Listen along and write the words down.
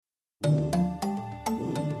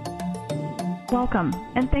Welcome,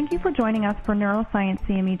 and thank you for joining us for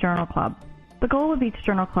NeuroscienceCME Journal Club. The goal of each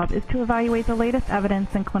journal club is to evaluate the latest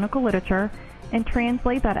evidence in clinical literature and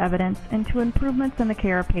translate that evidence into improvements in the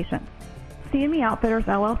care of patients. CME Outfitters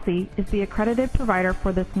LLC is the accredited provider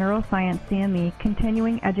for this NeuroscienceCME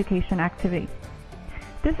continuing education activity.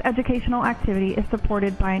 This educational activity is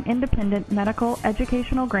supported by an independent medical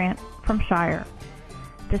educational grant from Shire.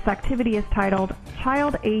 This activity is titled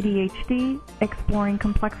Child ADHD, Exploring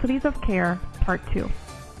Complexities of Care, Part 2.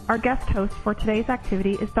 Our guest host for today's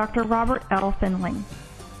activity is Dr. Robert L. Findling.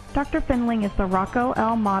 Dr. Findling is the Rocco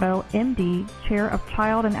L. Motto, MD, Chair of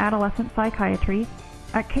Child and Adolescent Psychiatry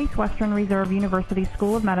at Case Western Reserve University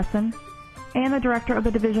School of Medicine and the Director of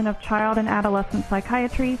the Division of Child and Adolescent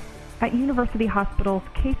Psychiatry at University Hospital's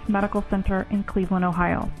Case Medical Center in Cleveland,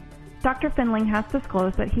 Ohio. Dr. Findling has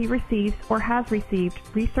disclosed that he receives or has received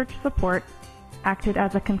research support, acted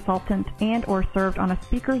as a consultant and or served on a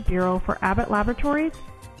speakers bureau for Abbott Laboratories,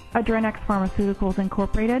 Adrenex Pharmaceuticals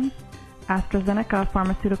Incorporated, AstraZeneca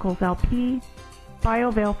Pharmaceuticals LP,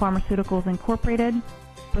 BioVale Pharmaceuticals Incorporated,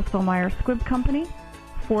 Bristol Myers Squibb Company,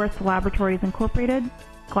 Forest Laboratories Incorporated,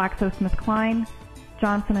 GlaxoSmithKline,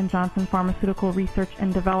 Johnson & Johnson Pharmaceutical Research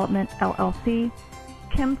and Development LLC,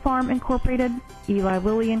 ChemPharm Incorporated, Eli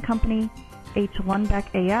Lilly and Company, H.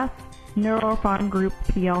 Lundbeck AS, Neuropharm Group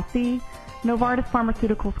PLC, Novartis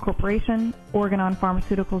Pharmaceuticals Corporation, Organon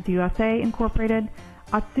Pharmaceuticals USA Incorporated,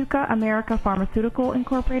 Otsuka America Pharmaceutical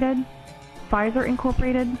Incorporated, Pfizer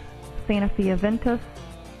Incorporated, Sanofi Aventis,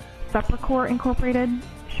 Sepulcor Incorporated,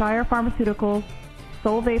 Shire Pharmaceuticals,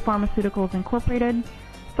 Solvay Pharmaceuticals Incorporated,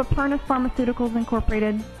 Supernus Pharmaceuticals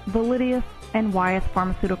Incorporated, Validius, and Wyeth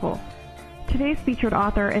Pharmaceuticals. Today's featured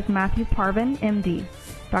author is Matthew Parvin, MD.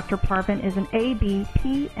 Dr. Parvin is an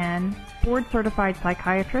ABPN, board-certified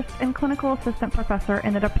psychiatrist and clinical assistant professor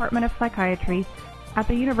in the Department of Psychiatry at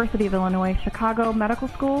the University of Illinois Chicago Medical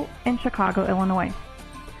School in Chicago, Illinois.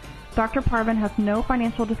 Dr. Parvin has no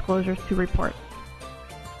financial disclosures to report.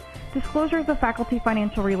 Disclosures of faculty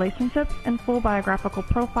financial relationships and full biographical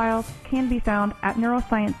profiles can be found at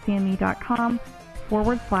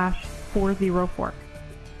neurosciencecme.com/404.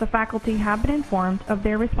 The faculty have been informed of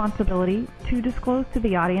their responsibility to disclose to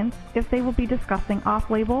the audience if they will be discussing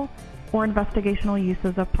off-label or investigational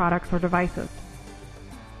uses of products or devices.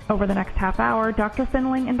 Over the next half hour, Dr.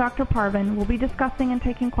 Findling and Dr. Parvin will be discussing and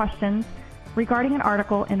taking questions regarding an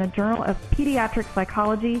article in the Journal of Pediatric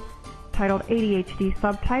Psychology titled ADHD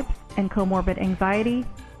Subtypes and Comorbid Anxiety,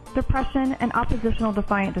 Depression, and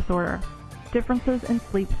Oppositional-Defiant Disorder, Differences in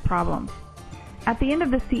Sleep Problems. At the end of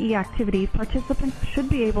the CE activity, participants should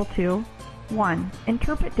be able to 1.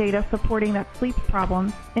 Interpret data supporting that sleep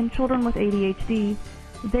problems in children with ADHD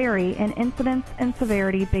vary in incidence and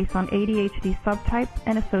severity based on ADHD subtypes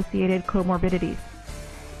and associated comorbidities.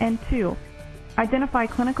 And 2. Identify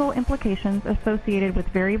clinical implications associated with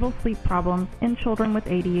variable sleep problems in children with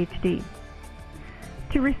ADHD.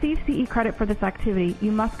 To receive CE credit for this activity,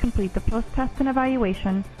 you must complete the post-test and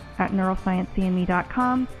evaluation at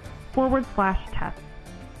neurosciencecme.com/test.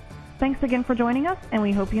 Thanks again for joining us, and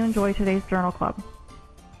we hope you enjoy today's Journal Club.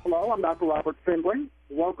 Hello, I'm Dr. Robert Findling.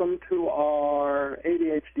 Welcome to our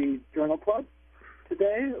ADHD Journal Club.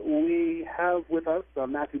 Today we have with us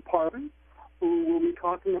Matthew Parvin, who will be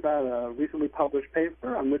talking about a recently published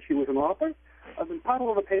paper on which he was an author. The title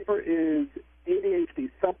of the paper is ADHD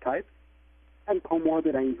Subtypes and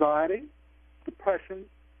Comorbid Anxiety, Depression,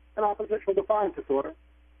 and Oppositional-Defiant Disorder,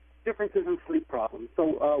 Differences in Sleep Problems.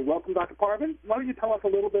 So welcome, Dr. Parvin. Why don't you tell us a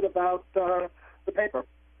little bit about the paper?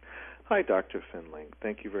 Hi, Dr. Findling.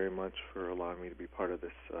 Thank you very much for allowing me to be part of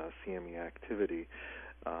this CME activity.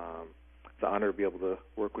 It's an honor to be able to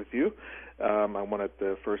work with you. I wanted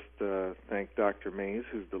to first thank Dr. Mays,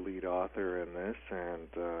 who's the lead author in this,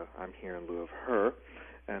 and I'm here in lieu of her,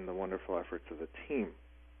 and the wonderful efforts of the team.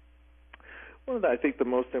 One of the, I think the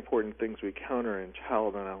most important things we counter in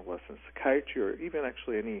child and adolescent psychiatry, or even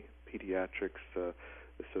actually any pediatrics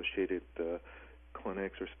associated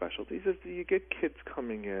clinics or specialties, is that you get kids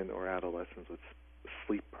coming in or adolescents with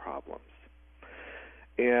sleep problems.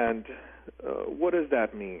 And what does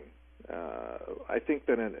that mean? I think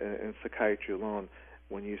that in psychiatry alone,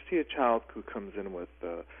 when you see a child who comes in with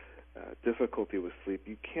difficulty with sleep,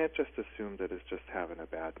 you can't just assume that it's just having a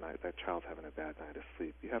bad night, that child's having a bad night of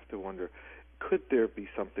sleep. You have to wonder, could there be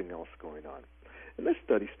something else going on? In this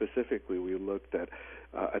study specifically, we looked at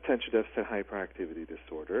attention deficit hyperactivity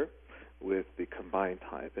disorder with the combined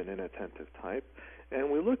type and inattentive type,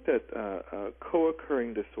 and we looked at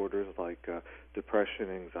co-occurring disorders like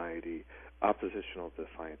depression, anxiety,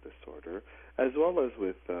 oppositional-defiant disorder, as well as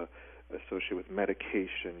with associated with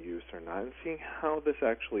medication use or not, and seeing how this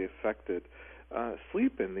actually affected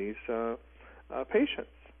sleep in these patients.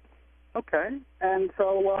 Okay, and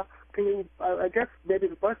so can you, I guess maybe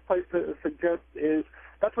the best place to suggest is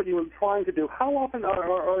that's what you were trying to do. How often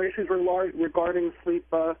are issues regarding sleep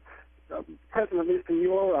present, at least in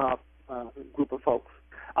your group of folks?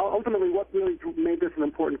 Ultimately, what really made this an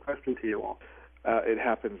important question to you all? It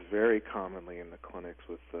happens very commonly in the clinics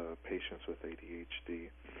with patients with ADHD.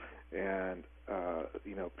 And,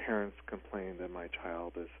 parents complain that my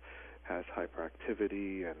child has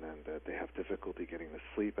hyperactivity and then that they have difficulty getting to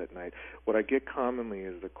sleep at night. What I get commonly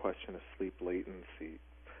is the question of sleep latency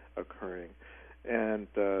occurring. And,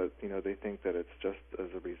 they think that it's just as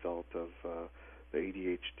a result of the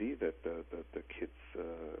ADHD that the kids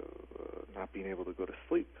not being able to go to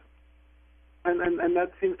sleep. And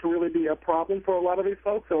that seems to really be a problem for a lot of these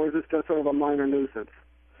folks, or is this just sort of a minor nuisance?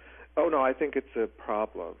 Oh, no, I think it's a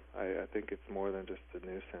problem. I think it's more than just a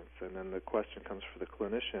nuisance. And then the question comes for the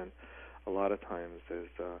clinician a lot of times is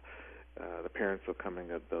the parents will come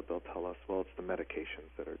in and they'll tell us, well, it's the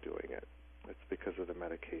medications that are doing it. It's because of the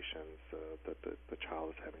medications that the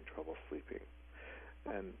child is having trouble sleeping.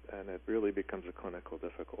 And it really becomes a clinical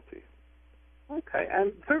difficulty. Okay,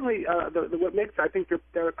 and certainly what makes, I think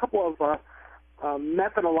there are a couple of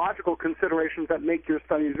methodological considerations that make your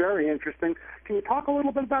studies very interesting. Can you talk a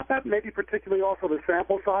little bit about that, maybe particularly also the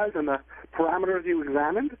sample size and the parameters you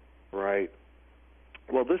examined? Right.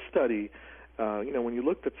 Well, this study, when you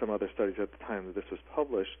looked at some other studies at the time that this was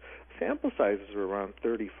published, sample sizes were around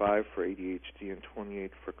 35 for ADHD and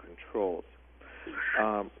 28 for controls.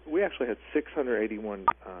 We actually had 681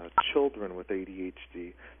 children with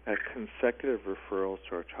ADHD at consecutive referrals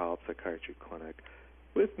to our child psychiatry clinic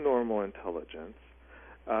with normal intelligence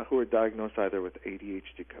who were diagnosed either with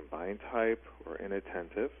ADHD combined type or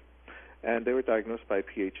inattentive, and they were diagnosed by a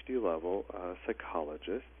PhD level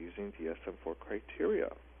psychologist using DSM-IV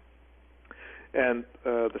criteria. And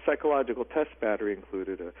the psychological test battery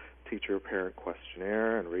included a teacher-parent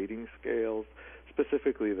questionnaire and rating scales,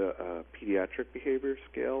 specifically the pediatric behavior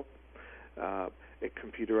scale, a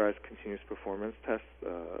computerized continuous performance test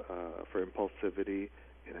for impulsivity,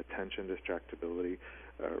 inattention, distractibility,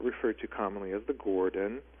 referred to commonly as the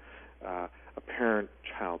Gordon, a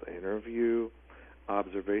parent-child interview,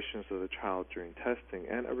 observations of the child during testing,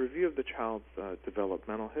 and a review of the child's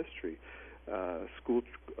developmental history, school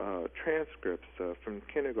transcripts from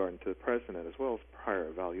kindergarten to the present, as well as prior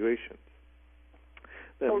evaluations.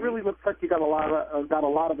 So it really looks like you got a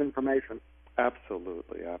lot of information.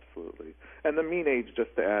 Absolutely. And the mean age,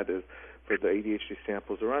 just to add, is for the ADHD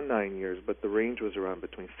samples around 9 years, but the range was around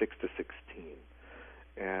between 6 to 16.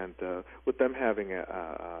 And with them having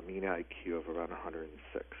a mean IQ of around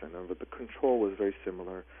 106. And then with the control was very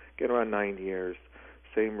similar, again around 9 years,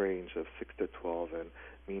 same range of 6 to 12, and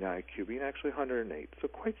mean IQ being actually 108, so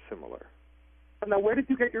quite similar. Now, where did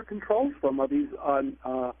you get your controls from? Are these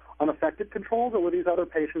unaffected controls, or were these other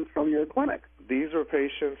patients from your clinic? These were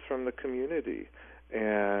patients from the community,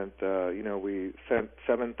 and we sent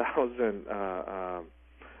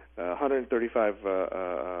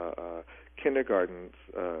 135 kindergarten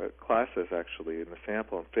classes actually in the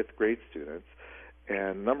sample, and fifth grade students,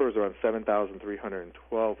 and numbers around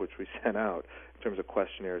 7,312, which we sent out in terms of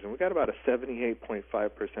questionnaires, and we got about a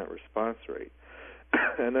 78.5% response rate.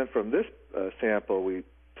 And then from this sample, we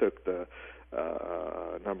took the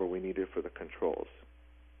number we needed for the controls.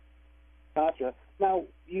 Gotcha. Now,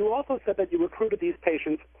 you also said that you recruited these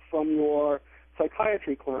patients from your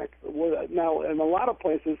psychiatry clinic. Now, in a lot of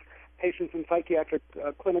places, patients in psychiatric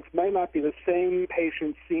clinics may not be the same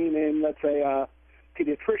patients seen in, let's say, a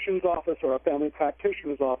pediatrician's office or a family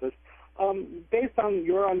practitioner's office. Based on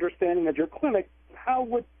your understanding of your clinic, how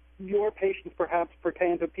would your patients perhaps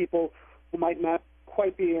pertain to people who might not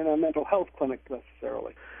quite be in a mental health clinic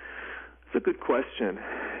necessarily? It's a good question,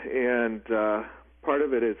 and part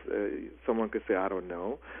of it is someone could say, I don't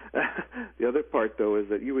know. The other part, though, is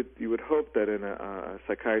that you would hope that in a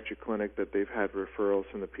psychiatry clinic that they've had referrals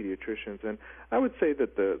from the pediatricians, and I would say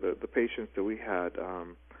that the patients that we had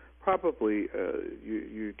probably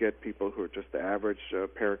you get people who are just the average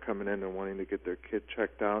parent coming in and wanting to get their kid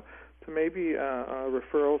checked out, to maybe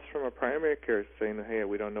referrals from a primary care saying, hey,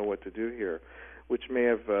 we don't know what to do here, which may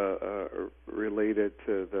have related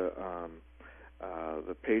to the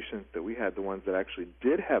patients that we had, the ones that actually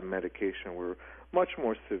did have medication, were much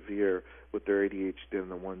more severe with their ADHD than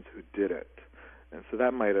the ones who didn't. And so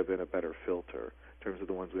that might have been a better filter in terms of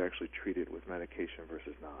the ones we actually treated with medication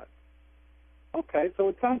versus not. Okay, so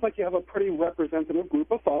it sounds like you have a pretty representative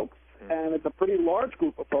group of folks, and it's a pretty large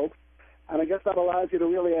group of folks, and I guess that allows you to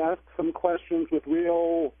really ask some questions with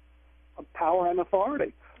real power and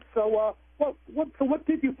authority. So what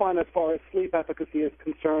did you find as far as sleep efficacy is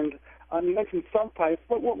concerned? You mentioned subtypes.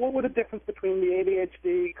 What were the difference between the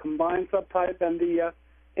ADHD combined subtype and the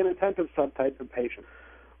inattentive subtype of patients?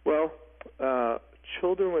 Well,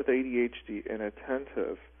 children with ADHD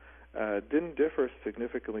inattentive didn't differ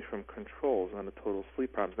significantly from controls on the total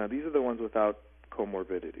sleep problems. Now, these are the ones without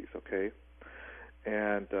comorbidities, okay?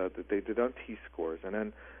 And they did on T-scores. And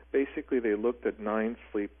then basically they looked at 9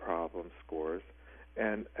 sleep problem scores.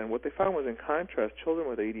 And what they found was, in contrast, children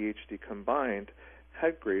with ADHD combined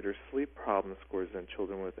had greater sleep problem scores than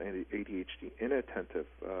children with ADHD inattentive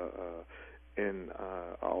in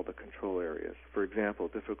all the control areas. For example,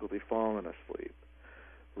 difficulty falling asleep,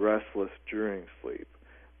 restless during sleep,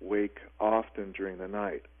 wake often during the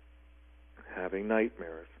night, having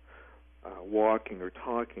nightmares, walking or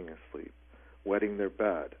talking asleep, wetting their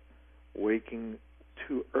bed, waking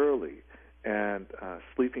too early, and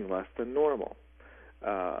sleeping less than normal,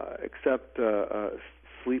 except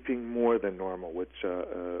sleeping more than normal, which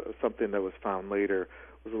something that was found later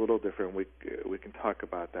was a little different. We can talk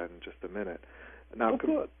about that in just a minute. Now,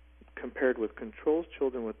 compared with controls,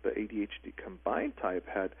 children with the ADHD combined type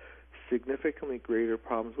had significantly greater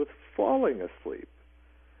problems with falling asleep,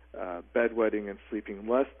 bedwetting, and sleeping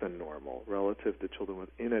less than normal relative to children with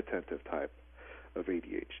inattentive type of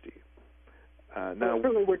ADHD. Now, there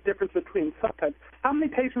certainly were differences between subtypes. How many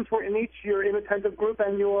patients were in each your inattentive group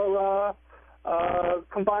and your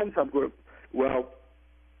combined subgroup? Well,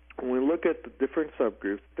 when we look at the different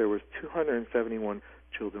subgroups, there was 271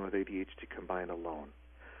 children with ADHD combined alone,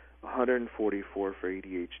 144 for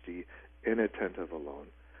ADHD inattentive alone,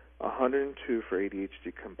 102 for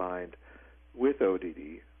ADHD combined with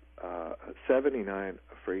ODD, 79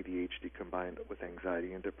 for ADHD combined with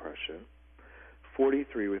anxiety and depression,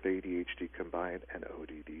 43 with ADHD combined and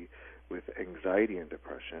ODD with anxiety and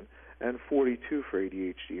depression, and 42 for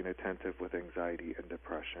ADHD inattentive with anxiety and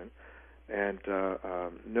depression. And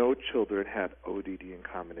no children had ODD in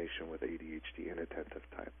combination with ADHD inattentive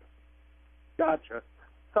type. Gotcha.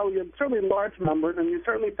 So you have certainly large numbers, and you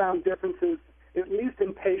certainly found differences, at least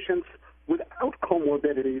in patients without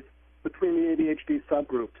comorbidities, between the ADHD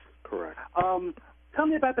subgroups. Correct. Tell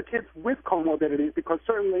me about the kids with comorbidities, because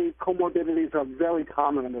certainly comorbidities are very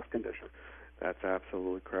common in this condition. That's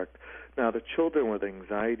absolutely correct. Now, the children with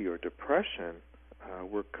anxiety or depression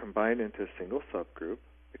were combined into a single subgroup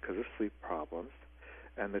because of sleep problems,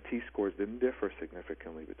 and the T-scores didn't differ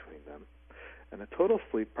significantly between them. And the total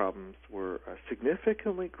sleep problems were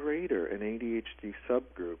significantly greater in ADHD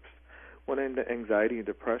subgroups when anxiety and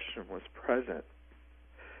depression was present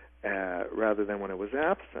rather than when it was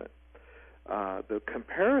absent. The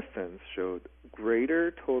comparisons showed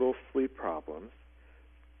greater total sleep problems,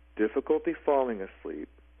 difficulty falling asleep,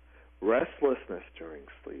 restlessness during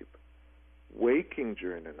sleep, waking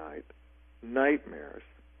during the night, nightmares,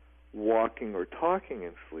 walking or talking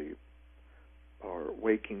in sleep, or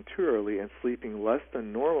waking too early and sleeping less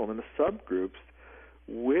than normal in the subgroups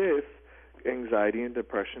with anxiety and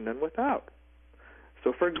depression than without.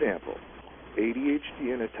 So, for example,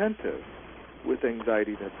 ADHD inattentive with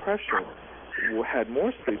anxiety and depression had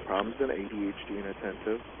more sleep problems than ADHD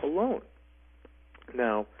inattentive alone.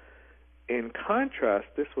 Now, in contrast,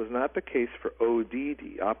 this was not the case for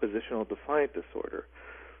ODD, oppositional-defiant disorder.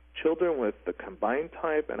 Children with the combined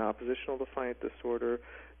type and oppositional-defiant disorder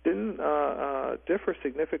didn't differ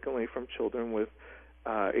significantly from children with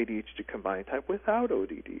ADHD combined type without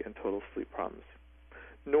ODD and total sleep problems.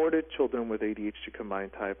 Nor did children with ADHD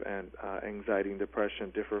combined type and anxiety and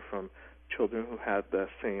depression differ from children who had the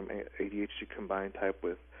same ADHD combined type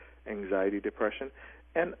with anxiety, depression,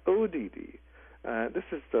 and ODD. This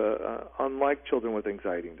is unlike children with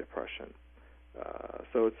anxiety and depression.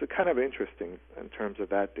 So it's kind of interesting in terms of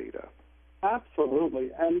that data. Absolutely.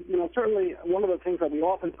 And, certainly one of the things that we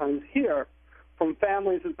oftentimes hear from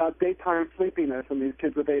families is about daytime sleepiness in these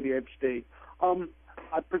kids with ADHD.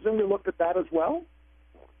 I presume you looked at that as well?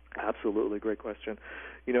 Absolutely. Great question.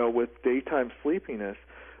 With daytime sleepiness,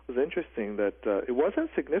 it was interesting that it wasn't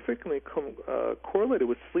significantly correlated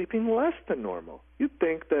with sleeping less than normal. You'd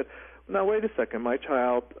think that, now wait a second, my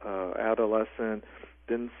child, adolescent,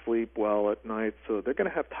 didn't sleep well at night, so they're going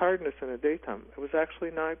to have tiredness in the daytime. It was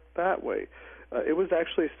actually not that way. It was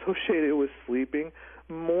actually associated with sleeping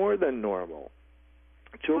more than normal.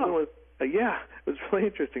 Children with it was really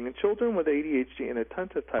interesting. And children with ADHD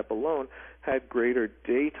inattentive type alone had greater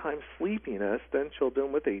daytime sleepiness than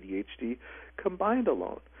children with ADHD combined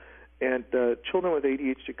alone. And children with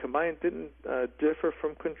ADHD combined didn't differ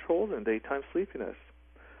from controls in daytime sleepiness,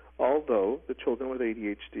 although the children with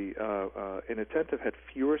ADHD inattentive had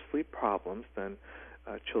fewer sleep problems than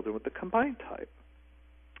children with the combined type.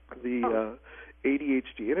 the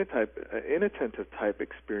ADHD inattentive type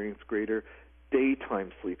experience greater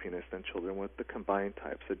daytime sleepiness than children with the combined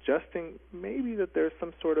type, suggesting maybe that there's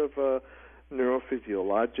some sort of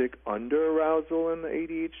neurophysiologic underarousal in the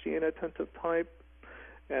ADHD inattentive type.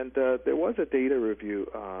 And there was a data review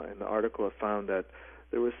in the article that found that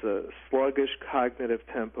there was a sluggish cognitive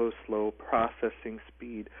tempo, slow processing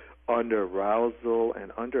speed, underarousal,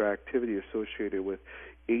 and underactivity associated with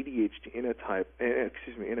ADHD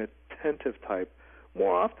inattentive type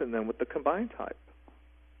more often than with the combined type.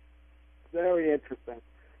 Very interesting.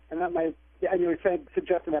 And that might, and you were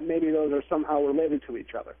suggesting that maybe those are somehow related to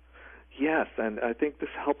each other. Yes, and I think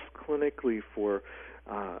this helps clinically for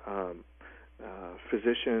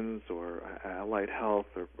physicians or allied health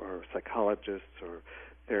or psychologists or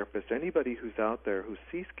therapists, anybody who's out there who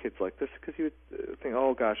sees kids like this, because you would think,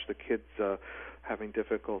 oh gosh, the kid's having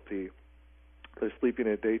difficulty, they're sleeping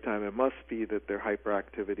at daytime, it must be that their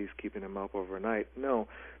hyperactivity is keeping them up overnight. No,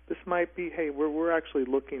 this might be, hey, we're actually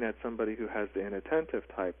looking at somebody who has the inattentive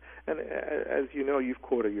type. And as you know, you've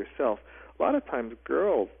quoted yourself, a lot of times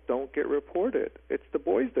girls don't get reported. It's the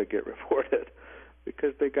boys that get reported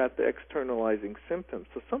because they got the externalizing symptoms.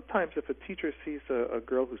 So sometimes if a teacher sees a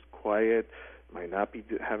girl who's quiet, might not be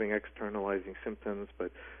having externalizing symptoms,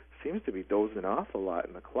 but seems to be dozing off a lot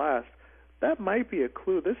in the class, that might be a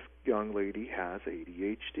clue this young lady has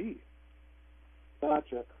ADHD.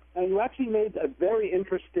 Gotcha. And you actually made a very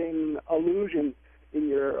interesting allusion in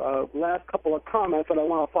your last couple of comments that I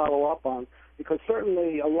want to follow up on, because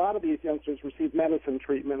certainly a lot of these youngsters receive medicine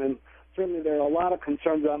treatment, and certainly there are a lot of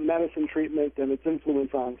concerns about medicine treatment and its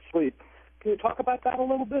influence on sleep. Can you talk about that a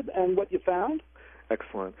little bit and what you found?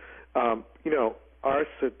 Excellent.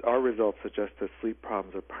 Our results suggest that sleep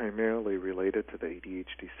problems are primarily related to the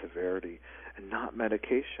ADHD severity and not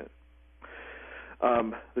medication.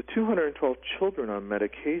 The 212 children on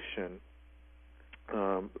medication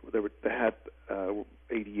that had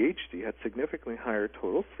ADHD had significantly higher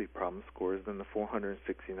total sleep problem scores than the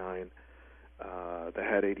 469 that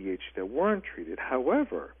had ADHD that weren't treated.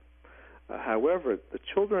 However, the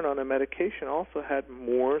children on a medication also had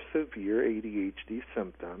more severe ADHD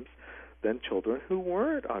symptoms than children who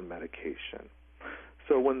weren't on medication.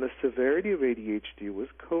 So when the severity of ADHD was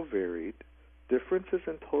covariate, differences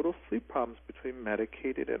in total sleep problems between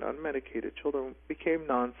medicated and unmedicated children became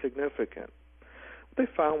non-significant. What they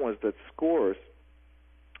found was that scores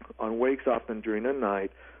on wakes often during the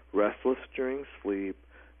night, restless during sleep,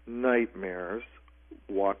 nightmares,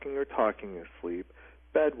 walking or talking asleep,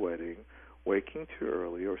 bedwetting, waking too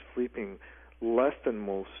early, or sleeping less than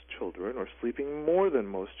most children, or sleeping more than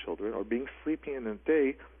most children, or being sleepy in the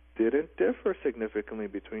day didn't differ significantly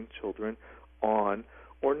between children on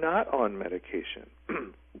or not on medication.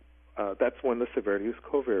 That's when the severity is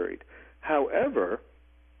covariate. However,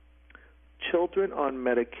 children on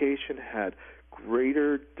medication had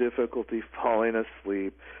greater difficulty falling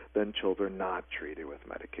asleep than children not treated with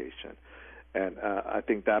medication. And I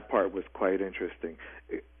think that part was quite interesting.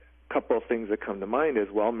 A couple of things that come to mind is,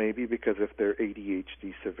 well, maybe because if their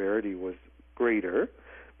ADHD severity was greater,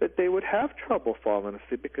 that they would have trouble falling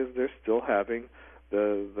asleep because they're still having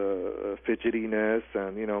the fidgetiness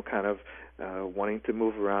and, kind of wanting to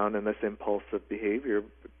move around and this impulsive behavior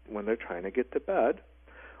when they're trying to get to bed.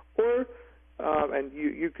 Or, and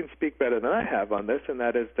you can speak better than I have on this, and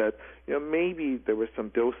that is that, maybe there was some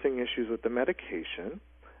dosing issues with the medication,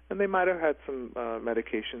 and they might have had some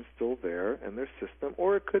medication still there in their system,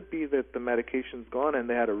 or it could be that the medication's gone and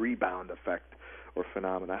they had a rebound effect or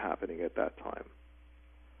phenomena happening at that time.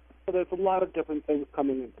 So there's a lot of different things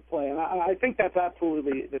coming into play, and I think that's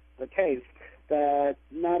absolutely the case, that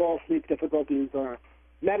not all sleep difficulties are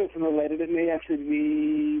medicine-related. It may actually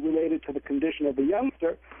be related to the condition of the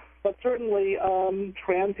youngster, but certainly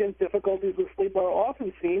transient difficulties with sleep are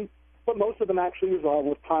often seen, but most of them actually resolve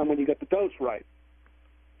with time when you get the dose right.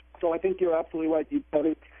 So I think you're absolutely right. But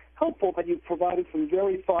it's helpful that you've provided some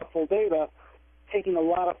very thoughtful data, taking a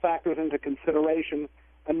lot of factors into consideration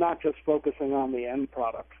and not just focusing on the end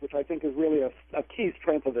product, which I think is really a key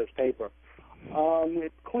strength of this paper.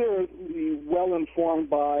 It's clearly well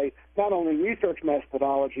informed by not only research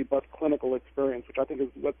methodology but clinical experience, which I think is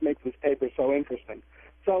what makes this paper so interesting.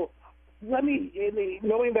 So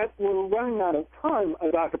knowing that we're running out of time,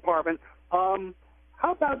 Dr. Parvin, how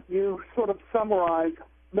about you sort of summarize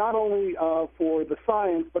not only for the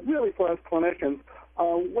science, but really for us clinicians,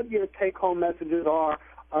 what your take-home messages are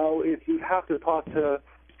if you have to talk to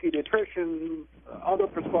pediatricians, other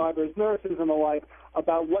prescribers, nurses, and the like,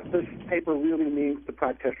 about what this paper really means to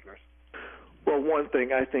practitioners. Well, one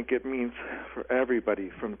thing I think it means for everybody,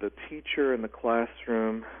 from the teacher in the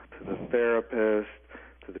classroom to the therapist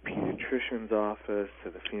to the pediatrician, pediatrician's office,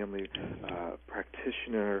 to the family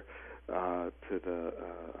practitioner, to the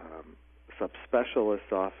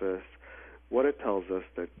subspecialist's office, what it tells us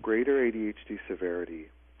that greater ADHD severity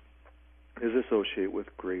is associated with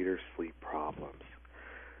greater sleep problems.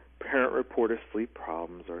 Parent-reported sleep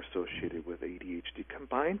problems are associated with ADHD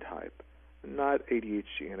combined type, not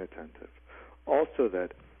ADHD inattentive. Also that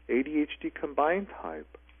ADHD combined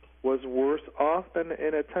type was worse off than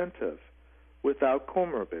inattentive without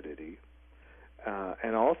comorbidity.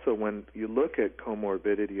 And also when you look at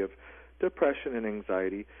comorbidity of depression and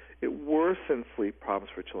anxiety, it worsens sleep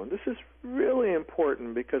problems for children. This is really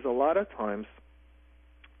important because a lot of times,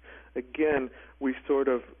 again, we sort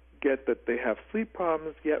of get that they have sleep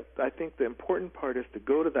problems, yet I think the important part is to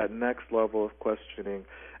go to that next level of questioning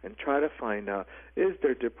and try to find out, is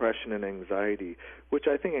there depression and anxiety, which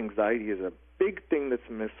I think anxiety is a big thing that's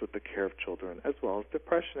missed with the care of children, as well as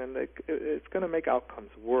depression, and it's going to make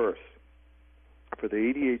outcomes worse for the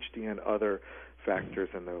ADHD and other factors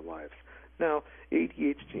in their lives. Now,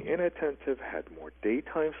 ADHD inattentive had more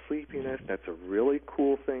daytime sleepiness. That's a really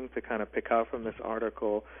cool thing to kind of pick out from this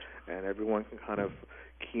article, and everyone can kind of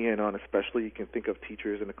key in on, especially you can think of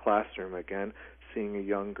teachers in the classroom, again, seeing a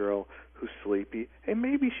young girl who's sleepy. Hey,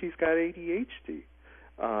 maybe she's got ADHD.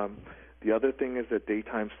 The other thing is that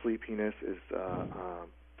daytime sleepiness is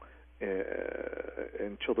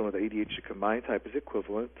in children with ADHD combined type is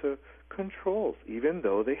equivalent to controls, even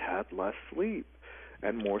though they had less sleep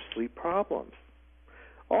and more sleep problems.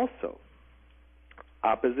 Also,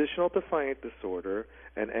 oppositional-defiant disorder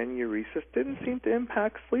and enuresis didn't seem to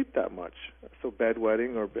impact sleep that much. So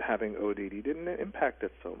bedwetting or having ODD didn't impact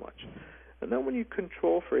it so much. And then when you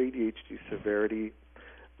control for ADHD severity,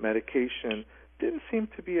 medication didn't seem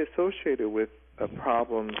to be associated with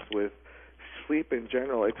problems with sleep in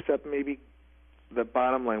general, except maybe the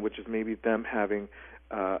bottom line, which is maybe them having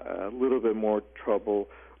a little bit more trouble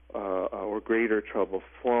or greater trouble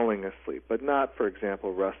falling asleep, but not, for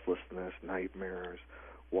example, restlessness, nightmares,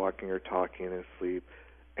 walking or talking in sleep,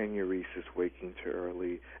 enuresis, waking too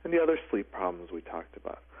early, and the other sleep problems we talked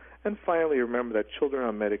about. And finally, remember that children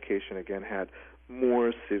on medication, again, had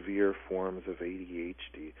more severe forms of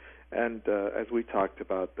ADHD. And as we talked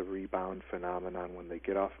about, the rebound phenomenon when they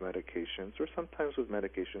get off medications, or sometimes with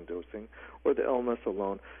medication dosing, or the illness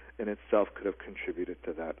alone in itself could have contributed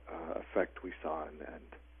to that effect we saw in the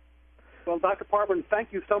end. Well, Dr. Parvin, thank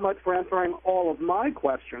you so much for answering all of my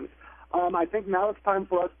questions. I think now it's time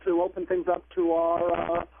for us to open things up to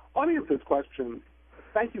our audience's questions.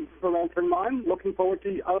 Thank you for answering mine. Looking forward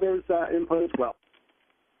to others' input as well.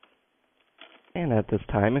 And at this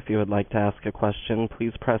time, if you would like to ask a question,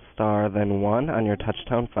 please press star, then 1 on your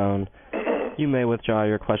touch-tone phone. You may withdraw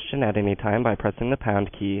your question at any time by pressing the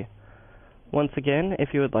pound key. Once again, if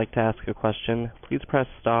you would like to ask a question, please press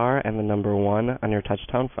star and the number 1 on your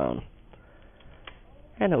touch-tone phone.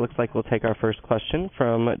 And it looks like we'll take our first question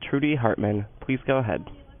from Trudy Hartman. Please go ahead.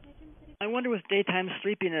 I wonder with daytime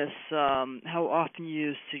sleepiness, how often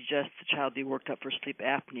you suggest the child be worked up for sleep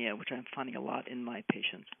apnea, which I'm finding a lot in my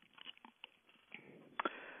patients.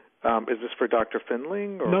 Is this for Dr.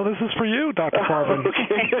 Findling? Or? No, this is for you, Dr. Parvin.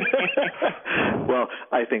 Okay. Well,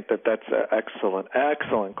 I think that's an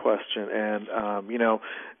excellent question. And,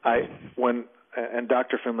 and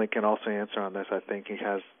Dr. Findling can also answer on this. I think he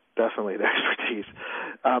has definitely the expertise.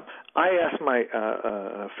 I ask my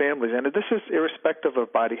families, and this is irrespective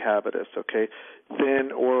of body habitus, okay,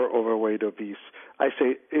 thin or overweight, obese. I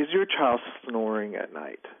say, is your child snoring at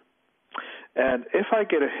night? And if I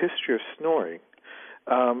get a history of snoring,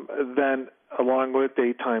 then along with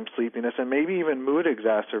daytime sleepiness and maybe even mood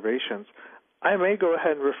exacerbations, I may go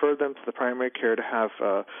ahead and refer them to the primary care to have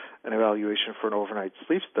an evaluation for an overnight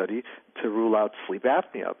sleep study to rule out sleep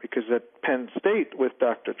apnea. Because at Penn State with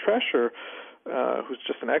Dr. Trescher, who's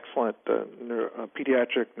just an excellent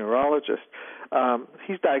pediatric neurologist,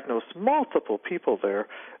 he's diagnosed multiple people there,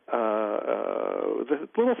 the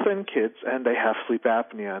little thin kids, and they have sleep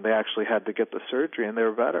apnea, and they actually had to get the surgery, and they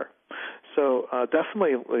were better. So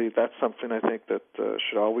definitely that's something I think that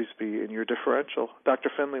should always be in your differential.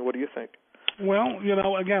 Dr. Finley, what do you think? Well,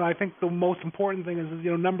 again, I think the most important thing is,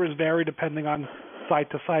 numbers vary depending on site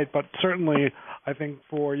to site, but certainly I think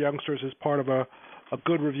for youngsters as part of a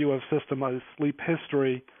good review of system, sleep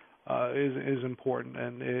history is important,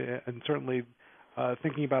 and certainly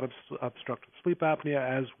thinking about obstructive sleep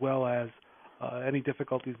apnea as well as any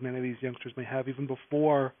difficulties many of these youngsters may have even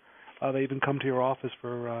before they even come to your office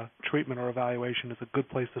for treatment or evaluation is a good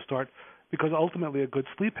place to start, because ultimately a good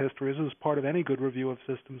sleep history is part of any good review of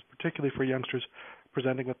systems, particularly for youngsters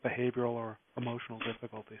presenting with behavioral or emotional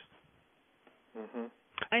difficulties. Mm-hmm.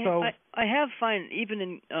 I have find even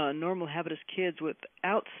in normal habitus kids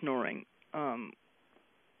without snoring,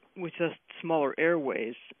 with just smaller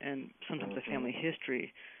airways and sometimes a family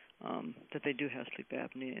history, that they do have sleep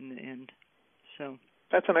apnea in the end. So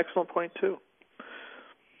that's an excellent point too.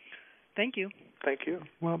 Thank you. Thank you.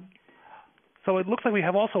 Well, so it looks like we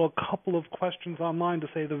have also a couple of questions online, to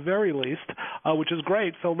say the very least, which is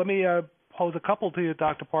great. So let me pose a couple to you,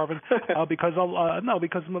 Dr. Parvin, because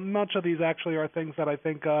much of these actually are things that I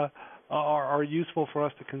think are useful for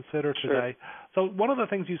us to consider today. Sure. So one of the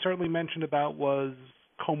things you certainly mentioned about was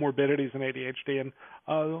comorbidities in ADHD, and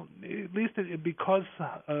at least because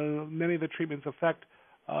many of the treatments affect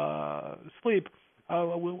sleep,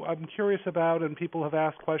 I'm curious about, and people have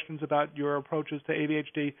asked questions about your approaches to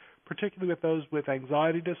ADHD, particularly with those with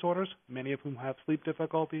anxiety disorders, many of whom have sleep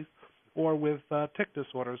difficulties, or with tic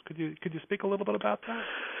disorders. Could you speak a little bit about that?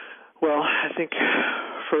 Well, I think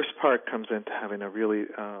first part comes into having a really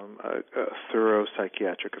a thorough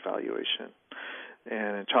psychiatric evaluation.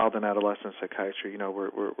 And in child and adolescent psychiatry,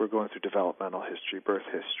 we're going through developmental history, birth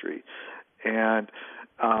history, and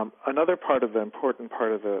another important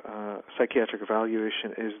part of the psychiatric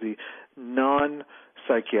evaluation is the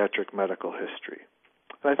non-psychiatric medical history.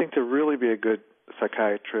 And I think to really be a good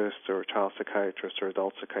psychiatrist or child psychiatrist or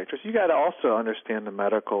adult psychiatrist, you got to also understand the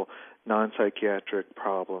medical non-psychiatric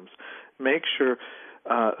problems. Make sure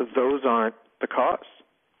those aren't the cause.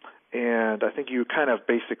 And I think you kind of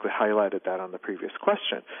basically highlighted that on the previous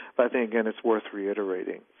question. But I think, again, it's worth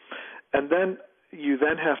reiterating. And then you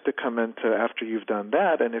then have to come into, after you've done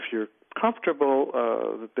that, and if you're comfortable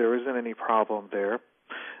that there isn't any problem there,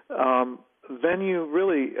 then you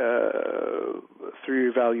really, through your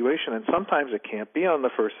evaluation, and sometimes it can't be on the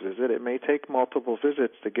first visit. It may take multiple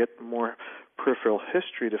visits to get more peripheral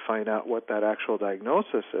history to find out what that actual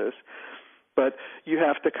diagnosis is. But you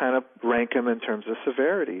have to kind of rank them in terms of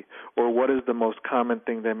severity, or what is the most common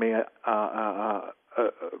thing that may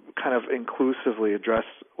kind of inclusively address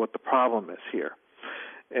what the problem is here.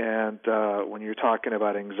 And when you're talking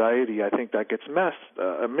about anxiety, I think that gets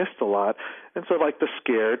missed a lot. And so like the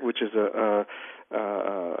SCARED, which is a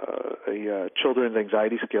children's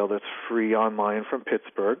anxiety scale that's free online from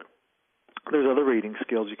Pittsburgh. There's other rating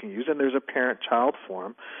scales you can use, and there's a parent-child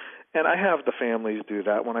form. And I have the families do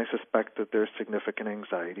that when I suspect that there's significant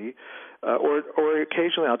anxiety, or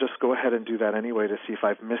occasionally I'll just go ahead and do that anyway to see if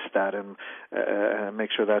I've missed that and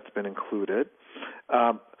make sure that's been included.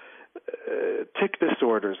 Tic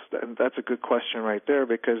disorders, and that's a good question right there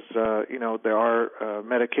because, there are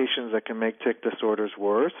medications that can make tic disorders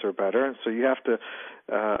worse or better, and so you have to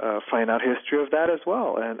find out history of that as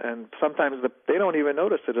well. And sometimes they don't even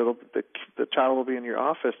notice it. The child will be in your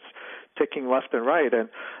office ticking left and right, and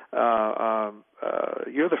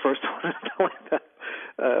you're the first one to know that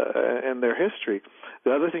in their history.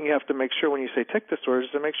 The other thing you have to make sure when you say tic disorders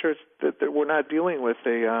is to make sure that we're not dealing with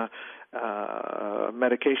a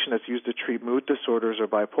medication that's used to treat mood disorders or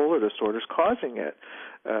bipolar disorders causing it,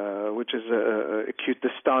 which is acute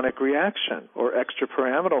dystonic reaction or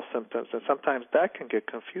extrapyramidal symptoms, and sometimes that can get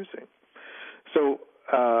confusing. So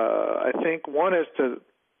I think one is to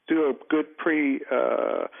do a good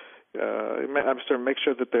make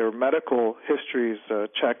sure that their medical history is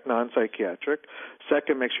checked, non-psychiatric.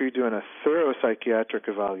 Second, make sure you're doing a thorough psychiatric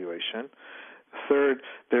evaluation. Third,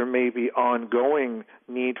 there may be ongoing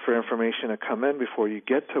need for information to come in before you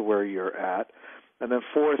get to where you're at. And then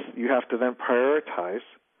fourth, you have to then prioritize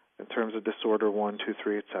in terms of disorder 1, 2,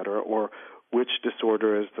 3, et cetera, or which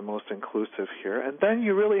disorder is the most inclusive here. And then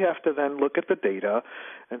you really have to then look at the data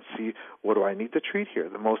and see, what do I need to treat here,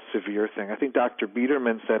 the most severe thing. I think Dr.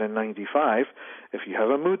 Biederman said in 95, if you have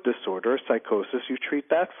a mood disorder, psychosis, you treat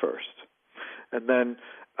that first. And then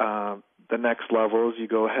the next level is you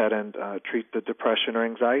go ahead and treat the depression or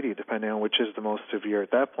anxiety, depending on which is the most severe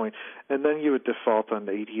at that point. And then you would default on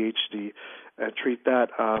the ADHD and treat that.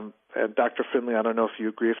 And Dr. Finley, I don't know if you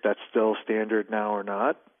agree if that's still standard now or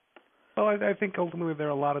not. Well, I think ultimately there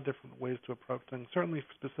are a lot of different ways to approach things. Certainly,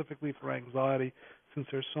 specifically for anxiety, since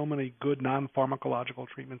there's so many good non-pharmacological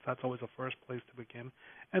treatments, that's always a first place to begin.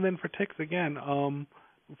 And then for tics, again,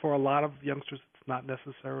 for a lot of youngsters, it's not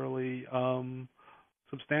necessarily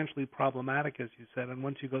substantially problematic, as you said. And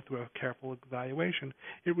once you go through a careful evaluation,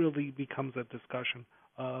 it really becomes a discussion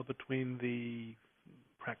between the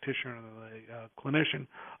practitioner and the clinician,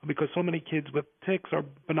 because so many kids with tics are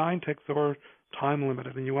benign tics or time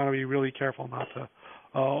limited, and you want to be really careful not to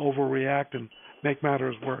overreact and make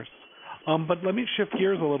matters worse. But let me shift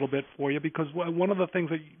gears a little bit for you, because one of the things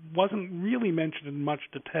that wasn't really mentioned in much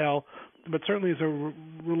detail, but certainly is a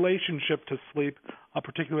relationship to sleep,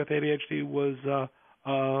 particularly with ADHD, was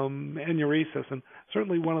enuresis. And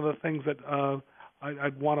certainly one of the things that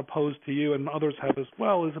I'd want to pose to you and others have as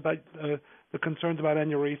well is about the concerns about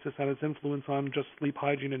enuresis and its influence on just sleep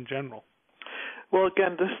hygiene in general. Well,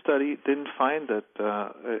 again, this study didn't find that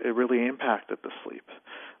it really impacted the sleep,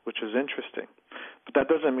 which is interesting. But that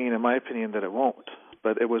doesn't mean, in my opinion, that it won't.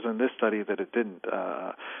 But it was in this study that it didn't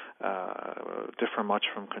differ much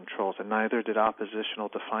from controls, and neither did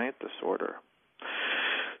oppositional-defiant disorder.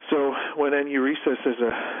 So when enuresis is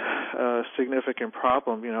a significant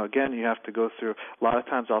problem, again, you have to go through. A lot of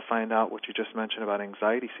times I'll find out what you just mentioned about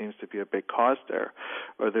anxiety seems to be a big cause there,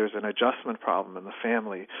 or there's an adjustment problem in the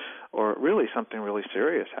family, or really something really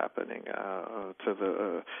serious happening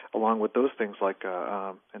along with those things, like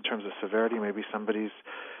in terms of severity, maybe somebody's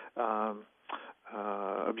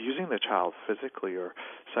abusing the child physically or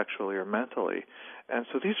sexually or mentally. And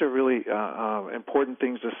so these are really important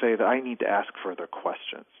things to say that I need to ask further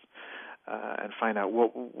questions and find out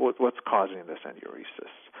what's causing this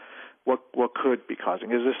enuresis. What could be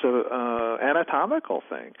causing? Is this an anatomical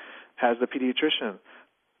thing? Has the pediatrician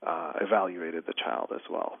evaluated the child as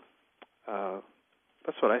well?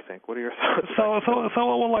 That's what I think. What are your thoughts?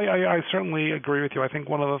 I certainly agree with you. I think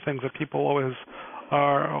one of the things that people always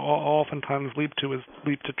are oftentimes leap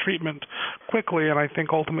to treatment quickly, and I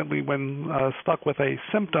think ultimately when stuck with a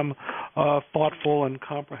symptom, thoughtful and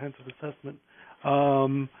comprehensive assessment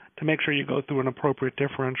to make sure you go through an appropriate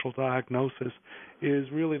differential diagnosis is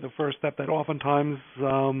really the first step that oftentimes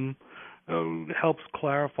helps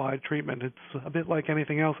clarify treatment. It's a bit like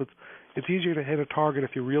anything else. It's easier to hit a target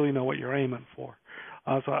if you really know what you're aiming for.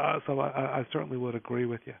 So I certainly would agree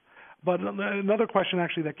with you. But another question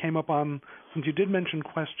actually that came up since you did mention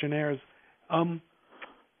questionnaires,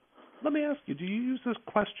 let me ask you, do you use this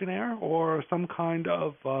questionnaire or some kind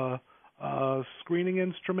of screening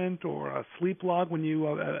instrument or a sleep log when you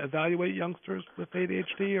evaluate youngsters with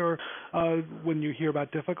ADHD, or when you hear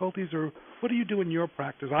about difficulties, or what do you do in your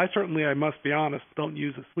practice? I must be honest, don't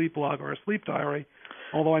use a sleep log or a sleep diary,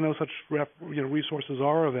 although I know such resources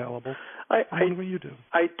are available. What do you do?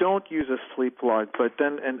 I don't use a sleep log, but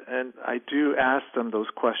then and I do ask them those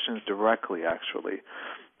questions directly, actually,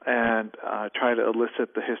 and try to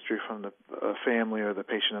elicit the history from the family or the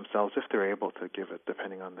patient themselves if they're able to give it,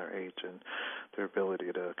 depending on their age and their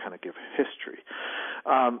ability to kind of give history.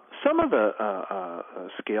 Some of the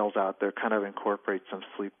scales out there kind of incorporate some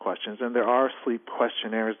sleep questions, and there are sleep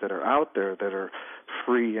questionnaires that are out there that are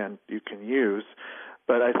free and you can use.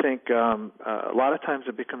 But I think a lot of times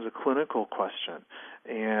it becomes a clinical question,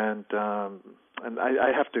 and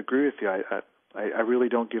I have to agree with you. I really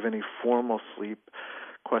don't give any formal sleep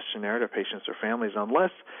questionnaire to patients or families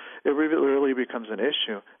unless it really becomes an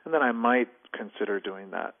issue, and then I might consider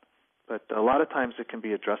doing that. But a lot of times it can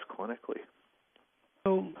be addressed clinically.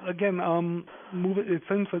 So again, it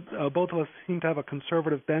seems that both of us seem to have a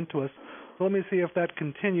conservative bent to us. So let me see if that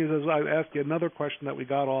continues as I ask you another question that we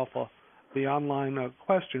got off the online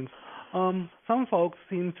questions. Some folks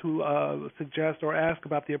seem to suggest or ask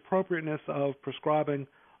about the appropriateness of prescribing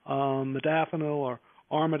modafinil or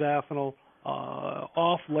armodafinil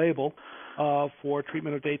off-label for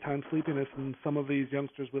treatment of daytime sleepiness in some of these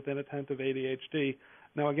youngsters with inattentive ADHD.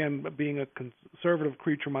 Now, again, being a conservative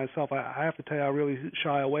creature myself, I have to tell you I really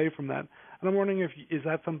shy away from that. And I'm wondering is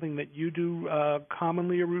that something that you do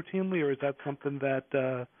commonly or routinely, or is that something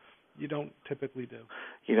that you don't typically do?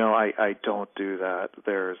 I don't do that.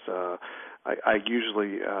 I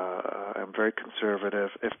usually am very conservative.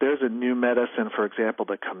 If there's a new medicine, for example,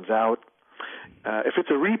 that comes out, if it's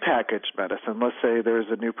a repackaged medicine, let's say there's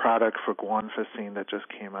a new product for guanfacine that just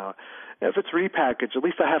came out. If it's repackaged, at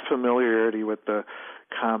least I have familiarity with the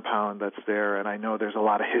compound that's there, and I know there's a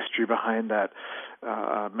lot of history behind that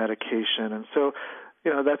medication. And so,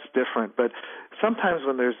 that's different. But sometimes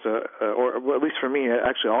when there's or at least for me,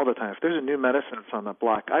 actually all the time, if there's a new medicine that's on the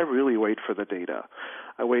block, I really wait for the data.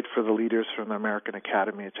 I wait for the leaders from the American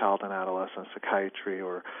Academy of Child and Adolescent Psychiatry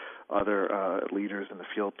or other leaders in the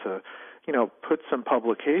field to, put some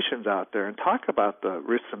publications out there and talk about the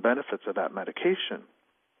risks and benefits of that medication.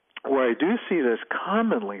 Where I do see this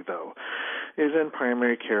commonly, though, is in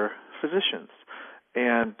primary care physicians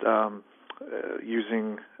and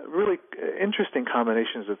using really interesting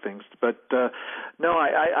combinations of things. But no,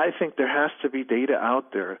 I think there has to be data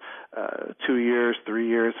out there, 2 years, 3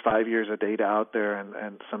 years, 5 years of data out there,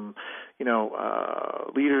 and some,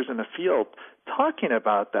 leaders in the field talking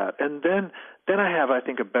about that, and then I have, I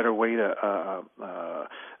think, a better way to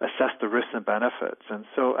assess the risks and benefits. And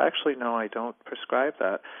so, actually, no, I don't prescribe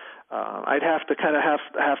that. I'd have to kind of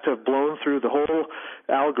have to have blown through the whole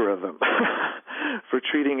algorithm for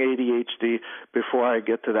treating ADHD before I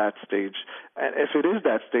get to that stage. And if it is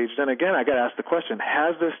that stage, then again, I got to ask the question: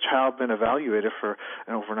 has this child been evaluated for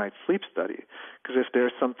an overnight sleep study? Because if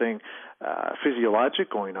there's something physiologic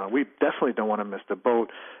going on, we definitely don't want to miss the boat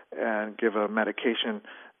and give a medication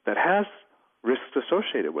that has risks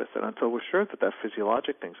associated with it until we're sure that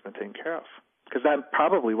physiologic thing's been taken care of. Because that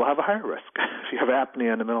probably will have a higher risk if you have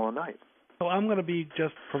apnea in the middle of the night. So I'm going to be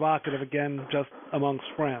just provocative again, just amongst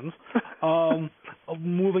friends.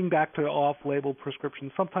 Moving back to off-label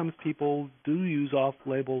prescriptions, sometimes people do use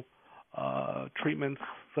off-label treatments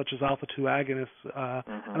such as alpha-2 agonists.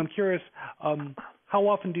 And I'm curious, how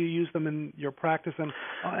often do you use them in your practice, and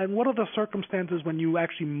what are the circumstances when you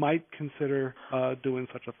actually might consider doing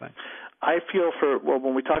such a thing? I feel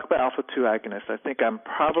when we talk about alpha-2 agonists, I think I'm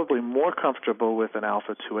probably more comfortable with an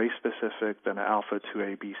alpha-2A specific than an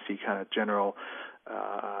alpha-2A BC kind of general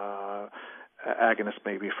agonist,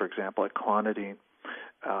 maybe, for example, like clonidine,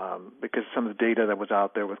 because some of the data that was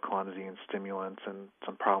out there with clonidine stimulants and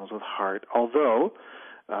some problems with heart, although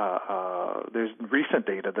there's recent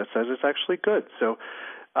data that says it's actually good. So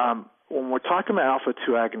when we're talking about alpha-2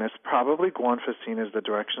 agonists, probably guanfacine is the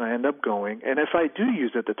direction I end up going. And if I do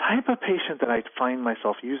use it, the type of patient that I find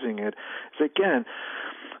myself using it is, again,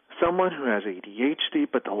 someone who has ADHD,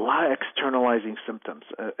 but a lot of externalizing symptoms,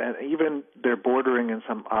 and even they're bordering in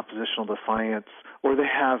some oppositional defiance, or they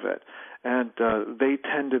have it. And they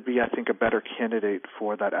tend to be, I think, a better candidate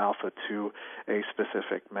for that alpha-2A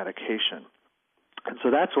specific medication. And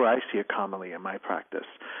so that's where I see it commonly in my practice.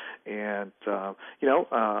 And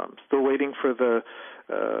still waiting for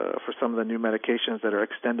some of the new medications that are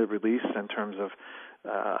extended release in terms of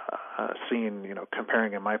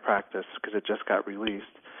comparing in my practice, because it just got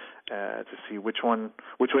released, to see which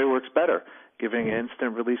way works better, giving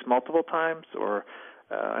instant release multiple times or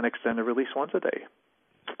an extended release once a day.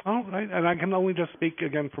 Oh, right. And I can only just speak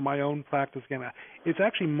again for my own practice. Again, it's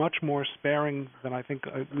actually much more sparing than I think,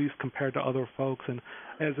 at least compared to other folks. And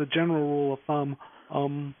as a general rule of thumb,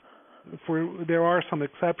 there are some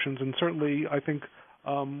exceptions, and certainly I think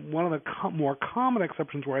one of the more common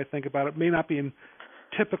exceptions where I think about it may not be in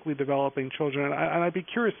typically developing children. And I'd be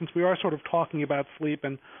curious, since we are sort of talking about sleep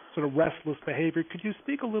and sort of restless behavior, could you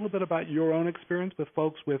speak a little bit about your own experience with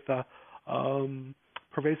folks with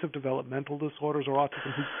pervasive developmental disorders or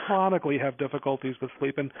autism who chronically have difficulties with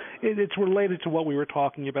sleep? And it's related to what we were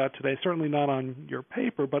talking about today, certainly not on your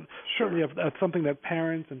paper, but certainly something that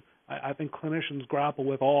parents and I think clinicians grapple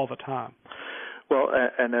with all the time. Well,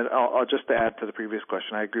 and then I'll just add to the previous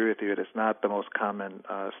question. I agree with you. It is not the most common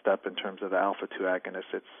step in terms of the alpha-2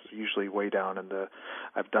 agonist. It's usually way down in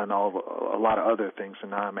I've done a lot of other things,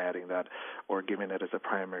 and now I'm adding that or giving it as a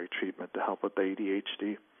primary treatment to help with the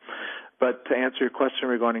ADHD. But to answer your question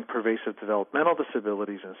regarding pervasive developmental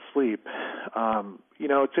disabilities and sleep,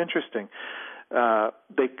 it's interesting.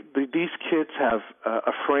 These kids have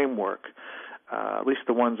a framework, at least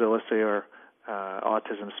the ones that, let's say, are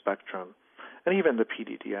autism spectrum, and even the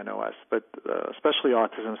PDD-NOS, but especially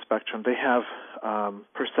autism spectrum, they have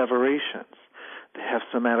perseverations. They have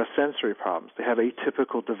somatosensory problems. They have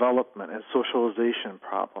atypical development and socialization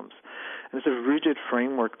problems. And it's a rigid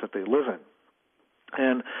framework that they live in.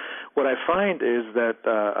 And what I find is that,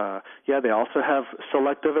 they also have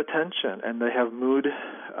selective attention, and they have mood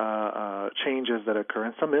changes that occur,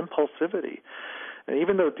 and some impulsivity. And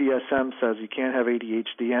even though DSM says you can't have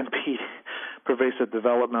ADHD and pervasive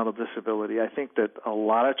developmental disability, I think that a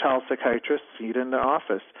lot of child psychiatrists see it in their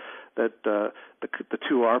office that the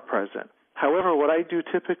two are present. However, what I do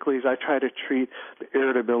typically is I try to treat the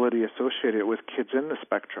irritability associated with kids in the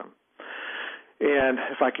spectrum. And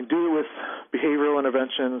if I can do it with behavioral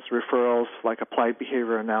interventions, referrals, like applied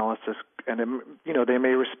behavior analysis, and they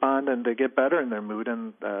may respond and they get better in their mood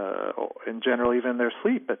and in general even their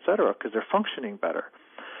sleep, et cetera, because they're functioning better.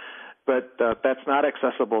 But that's not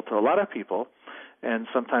accessible to a lot of people, and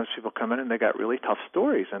sometimes people come in and they got really tough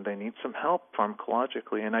stories and they need some help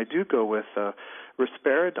pharmacologically. And I do go with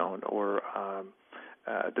risperidone or,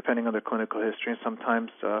 depending on their clinical history, and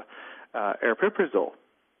sometimes aripiprazole.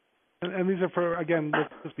 And these are for, again,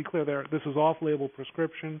 let's be clear there, this is off-label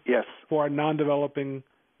prescription. Yes. For a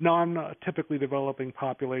non-typically developing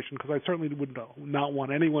population, because I certainly would not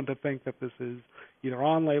want anyone to think that this is either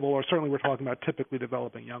on-label or certainly we're talking about typically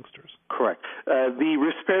developing youngsters. Correct. The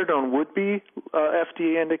risperidone would be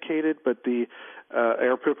FDA indicated, but the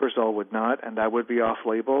aripiprazole would not, and that would be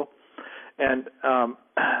off-label. And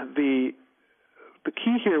the the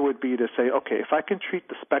key here would be to say, okay, if I can treat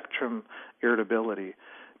the spectrum irritability,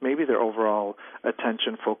 maybe their overall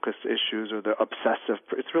attention focus issues or the obsessive,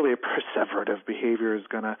 it's really a perseverative behavior is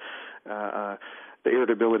going to, the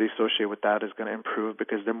irritability associated with that is going to improve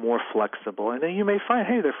because they're more flexible. And then you may find,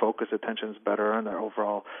 hey, their focus attention is better and their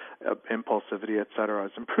overall impulsivity, et cetera,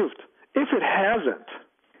 is improved. If it hasn't,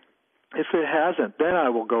 then I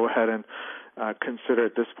will go ahead and consider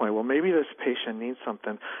at this point, well, maybe this patient needs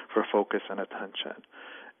something for focus and attention.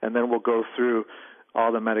 And then we'll go through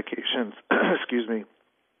all the medications, excuse me,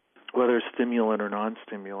 whether it's stimulant or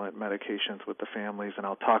non-stimulant medications with the families, and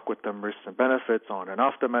I'll talk with them risks and benefits on and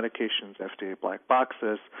off the medications, FDA black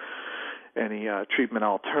boxes, any treatment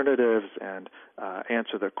alternatives, and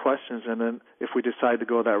answer their questions. And then if we decide to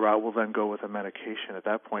go that route, we'll then go with a medication at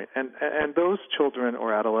that point. And those children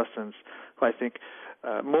or adolescents who I think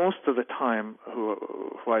most of the time who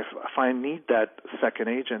I find need that second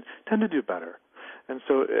agent tend to do better. And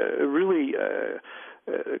so it really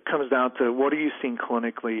it comes down to what are you seeing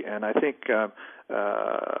clinically, and I think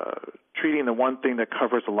treating the one thing that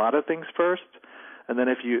covers a lot of things first, and then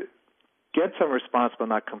if you get some response but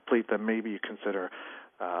not complete, then maybe you consider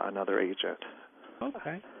another agent.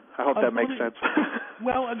 Okay. I hope that makes sense.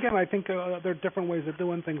 Well, again, I think there are different ways of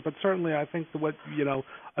doing things, but certainly I think what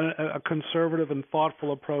a conservative and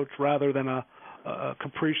thoughtful approach rather than a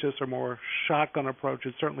capricious or more shotgun approach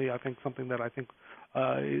is certainly, I think, something that I think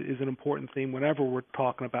is an important theme whenever we're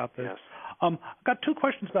talking about this. Yes. I've got two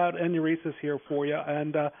questions about enuresis here for you,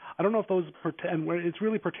 and I don't know if those it's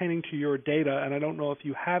really pertaining to your data, and I don't know if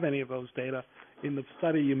you have any of those data in the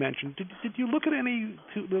study you mentioned. Did you look at any?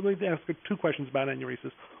 Let me ask two questions about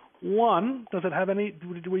enuresis. One, does it have any?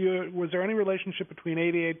 Was there any relationship between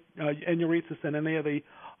enuresis and any of the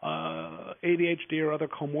ADHD or other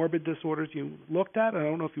comorbid disorders you looked at? I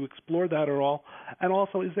don't know if you explored that at all. And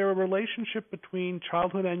also, is there a relationship between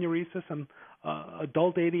childhood enuresis and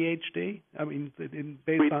adult ADHD? I mean,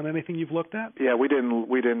 based on anything you've looked at? Yeah, we didn't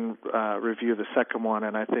review the second one,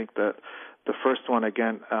 and I think that the first one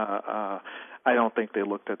again. I don't think they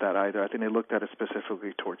looked at that either. I think they looked at it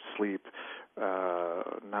specifically towards sleep,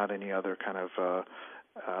 not any other kind of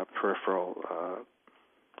peripheral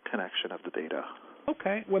connection of the data.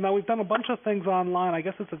 Okay. Well, now we've done a bunch of things online. I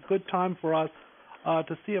guess it's a good time for us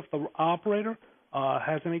to see if the operator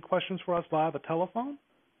has any questions for us via the telephone.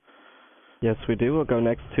 Yes, we do. We'll go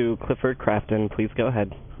next to Clifford Crafton. Please go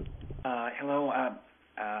ahead. Hello.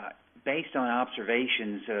 Based on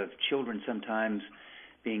observations of children sometimes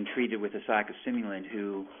being treated with a psychostimulant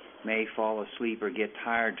who may fall asleep or get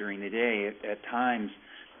tired during the day. At times,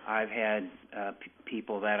 I've had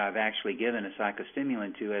people that I've actually given a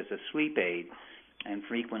psychostimulant to as a sleep aid, and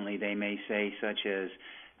frequently they may say such as,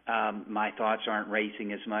 my thoughts aren't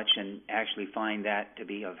racing as much, and actually find that to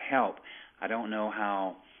be of help. I don't know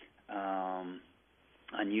how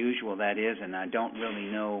unusual that is, and I don't really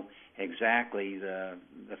know exactly the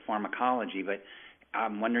pharmacology, but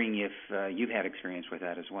I'm wondering if you've had experience with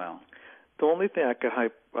that as well. The only thing I could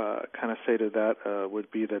kind of say to that would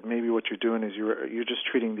be that maybe what you're doing is you're just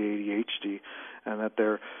treating the ADHD, and that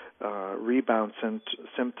their rebound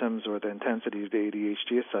symptoms or the intensity of the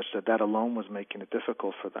ADHD is such that alone was making it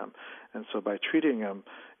difficult for them. And so by treating them,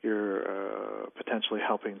 you're potentially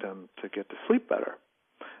helping them to get to sleep better,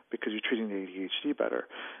 because you're treating the ADHD better.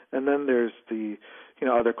 And then there's the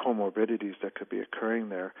other comorbidities that could be occurring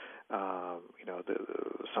there.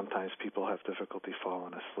 Sometimes people have difficulty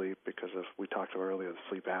falling asleep because of, we talked about earlier, the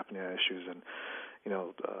sleep apnea issues, and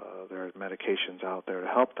there are medications out there to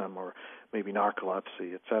help them, or maybe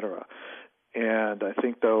narcolepsy, et cetera. And I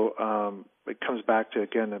think, though, it comes back to,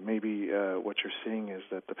 again, that maybe what you're seeing is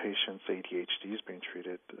that the patient's ADHD is being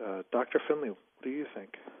treated. Dr. Finley, what do you think?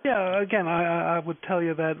 Yeah, again, I would tell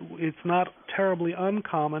you that it's not terribly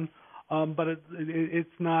uncommon, but it's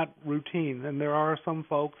not routine. And there are some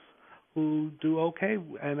folks who do okay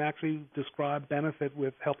and actually describe benefit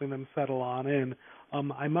with helping them settle on in.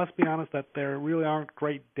 I must be honest that there really aren't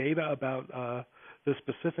great data about the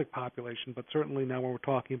specific population, but certainly now when we're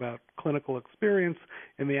talking about clinical experience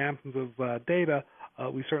in the absence of data,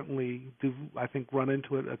 we certainly do, I think, run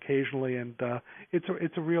into it occasionally, and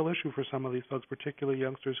it's a real issue for some of these folks, particularly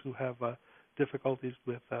youngsters who have difficulties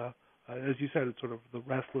with, as you said, it's sort of the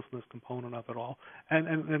restlessness component of it all.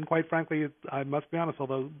 And quite frankly, I must be honest,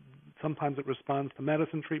 although sometimes it responds to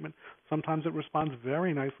medicine treatment, sometimes it responds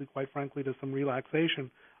very nicely, quite frankly, to some relaxation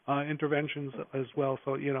interventions as well.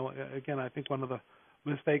 So, again, I think one of the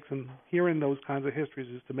mistakes in hearing those kinds of histories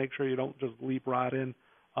is to make sure you don't just leap right in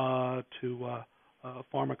to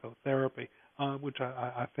pharmacotherapy, which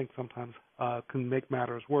I think sometimes can make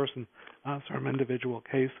matters worse in some individual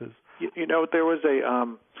cases. There was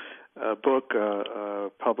a book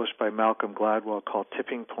published by Malcolm Gladwell called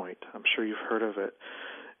Tipping Point. I'm sure you've heard of it,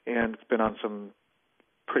 and it's been on some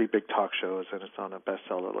pretty big talk shows, and it's on a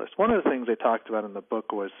bestseller list. One of the things they talked about in the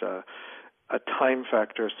book was a time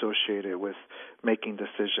factor associated with making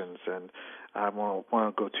decisions, and I won't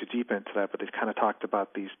want to go too deep into that, but they kind of talked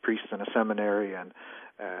about these priests in a seminary and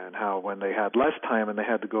how when they had less time and they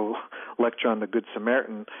had to go lecture on the Good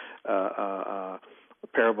Samaritan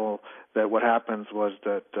parable, that what happens was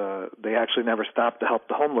that they actually never stopped to help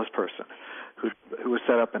the homeless person who was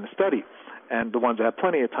set up in a study, and the ones that had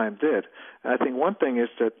plenty of time did. And I think one thing is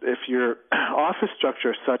that if your office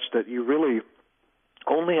structure is such that you really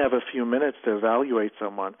only have a few minutes to evaluate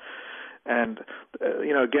someone, and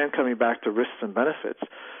again, coming back to risks and benefits,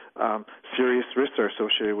 serious risks are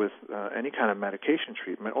associated with any kind of medication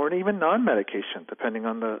treatment or even non-medication, depending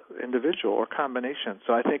on the individual or combination.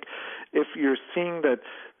 So I think if you're seeing that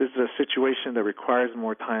this is a situation that requires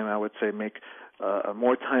more time, I would say make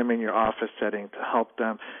more time in your office setting to help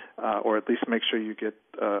them, or at least make sure you get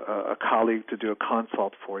a colleague to do a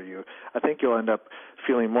consult for you. I think you'll end up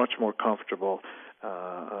feeling much more comfortable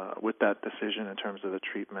with that decision in terms of the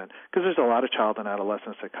treatment, because there's a lot of child and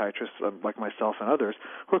adolescent psychiatrists like myself and others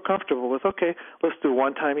who are comfortable with, okay, let's do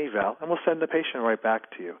one-time eval and we'll send the patient right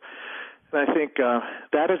back to you. And I think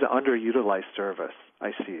that is an underutilized service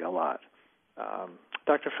I see a lot.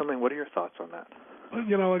 Dr. Finley, what are your thoughts on that?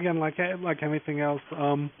 Again, like anything else,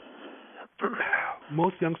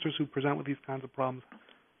 most youngsters who present with these kinds of problems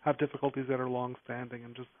have difficulties that are long-standing,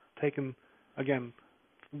 and just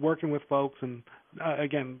working with folks and,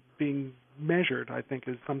 again, being measured, I think,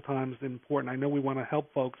 is sometimes important. I know we want to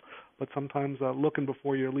help folks, but sometimes looking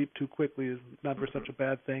before you leap too quickly is never such a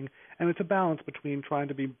bad thing. And it's a balance between trying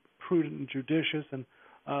to be prudent and judicious and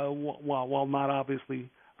while not obviously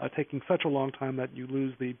taking such a long time that you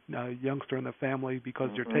lose the youngster and the family because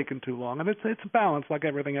you're taking too long. And it's a balance like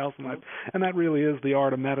everything else in life, and that really is the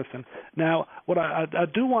art of medicine. Now, what I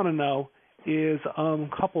do want to know is a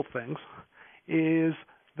couple things, is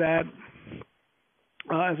that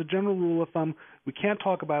as a general rule of thumb, we can't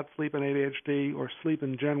talk about sleep and ADHD or sleep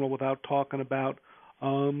in general without talking about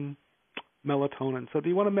melatonin. So do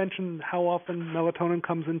you want to mention how often melatonin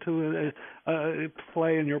comes into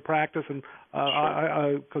play in your practice? And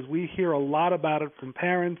because we hear a lot about it from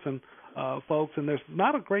parents and folks, and there's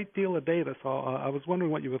not a great deal of data, so I was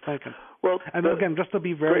wondering what you were thinking. Well, and again, just to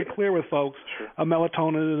be very clear with folks,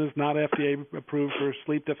 melatonin is not FDA approved for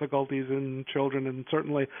sleep difficulties in children, and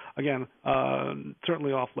certainly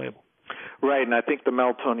off-label. Right, and I think the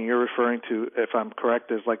melatonin you're referring to, if I'm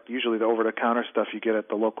correct, is like usually the over-the-counter stuff you get at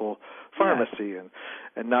the local pharmacy,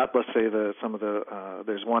 and not, let's say,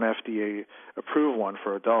 there's one FDA-approved one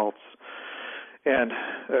for adults, and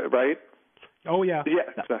right? Oh, yeah. Yeah,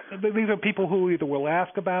 exactly. These are people who either will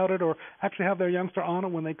ask about it or actually have their youngster on it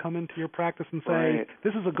when they come into your practice and say,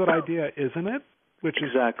 this is a good idea, isn't it? Which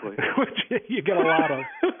you get a lot of.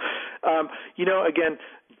 Again,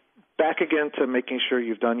 back again to making sure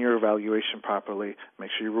you've done your evaluation properly.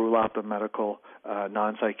 Make sure you rule out the medical,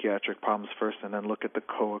 non-psychiatric problems first, and then look at the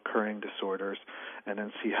co-occurring disorders, and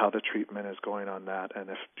then see how the treatment is going on that, and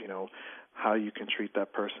if how you can treat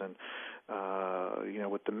that person,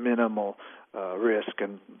 with the minimal risk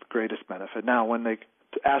and greatest benefit. Now, when they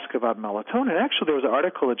ask about melatonin, actually there was an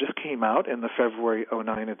article that just came out in the February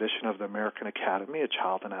 2009 edition of the American Academy, a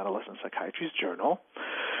Child and Adolescent Psychiatry's journal.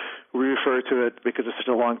 We refer to it, because it's such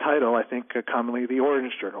a long title, I think commonly the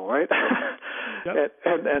Orange Journal, right? Yep.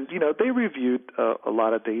 and they reviewed a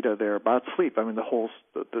lot of data there about sleep. I mean, the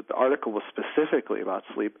article was specifically about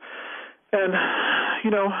sleep. And,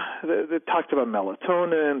 they talked about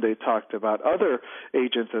melatonin. They talked about other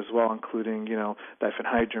agents as well, including,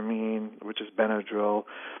 diphenhydramine, which is Benadryl,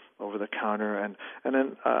 over-the-counter, and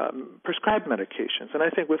then prescribed medications. And I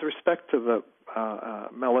think with respect to the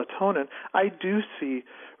melatonin, I do see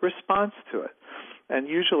response to it. And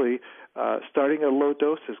usually starting at low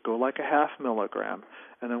doses, go like a 0.5 milligram,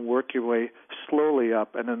 and then work your way slowly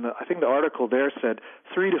up. And then I think the article there said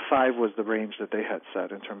 3 to 5 was the range that they had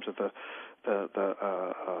set in terms of the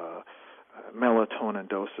melatonin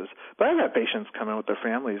doses. But I've had patients come in with their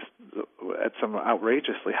families at some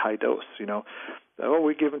outrageously high dose,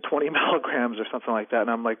 we give them 20 milligrams or something like that. And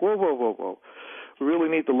I'm like, whoa. We really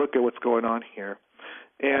need to look at what's going on here.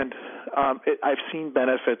 And I've seen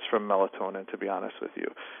benefits from melatonin, to be honest with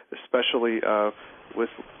you, especially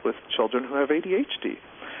with children who have ADHD.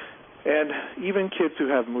 And even kids who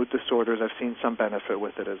have mood disorders, I've seen some benefit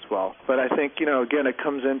with it as well. But I think, again, it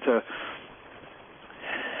comes into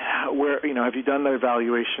where, have you done the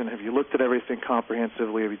evaluation? Have you looked at everything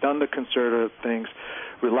comprehensively? Have you done the concerted things,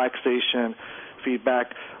 relaxation,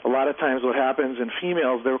 feedback? A lot of times what happens in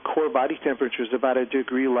females, their core body temperature is about a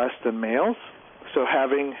degree less than males. So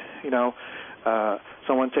having,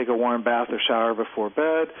 someone take a warm bath or shower before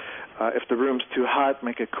bed. If the room's too hot,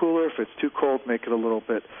 make it cooler. If it's too cold, make it a little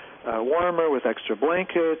bit warmer with extra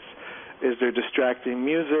blankets. Is there distracting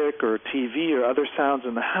music or TV or other sounds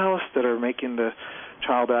in the house that are making the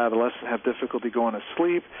child or adolescent have difficulty going to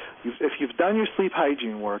sleep? If you've done your sleep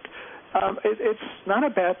hygiene work, it's not a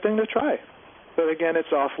bad thing to try. But again,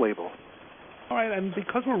 it's off-label. All right, and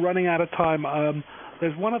because we're running out of time,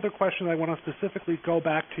 there's one other question I want to specifically go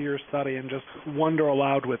back to your study and just wonder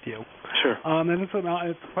aloud with you. Sure. And it's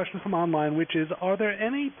a question from online, which is, are there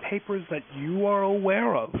any papers that you are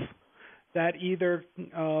aware of that either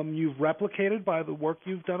you've replicated by the work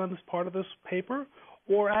you've done on this part of this paper,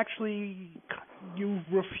 or actually you've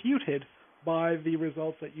refuted by the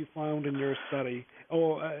results that you found in your study?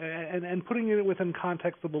 And putting it within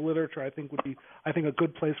context of the literature, I think would be, a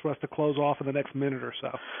good place for us to close off in the next minute or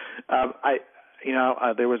so.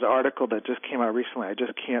 There was an article that just came out recently. I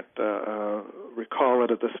just can't recall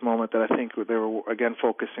it at this moment, that I think they were, again,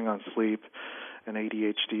 focusing on sleep and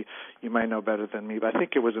ADHD. You might know better than me, but I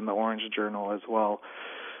think it was in the Orange Journal as well.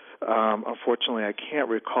 Unfortunately, I can't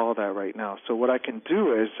recall that right now. So what I can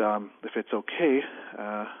do is, if it's okay,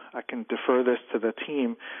 I can defer this to the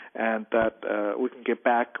team, and that we can get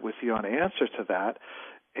back with you on an answer to that.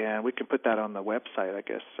 And we can put that on the website, I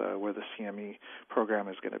guess, where the CME program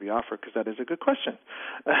is going to be offered, because that is a good question.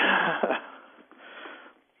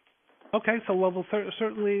 Okay, so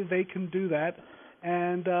certainly they can do that.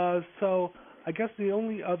 And so I guess the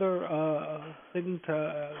only other thing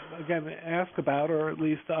to, again, ask about, or at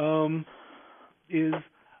least is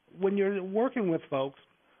when you're working with folks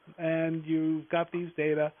and you've got these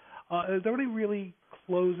data, is there any really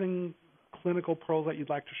closing clinical pearls that you'd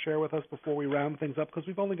like to share with us before we round things up? Because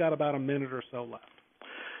we've only got about a minute or so left.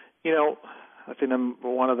 I think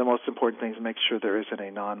one of the most important things is make sure there isn't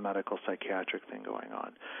a non-medical psychiatric thing going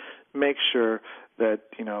on. Make sure that,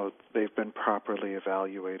 they've been properly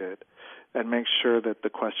evaluated, and make sure that the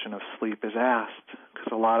question of sleep is asked,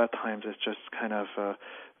 because a lot of times it's just kind of a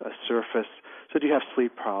surface. So do you have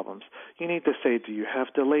sleep problems? You need to say, do you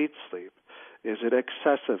have delayed sleep? Is it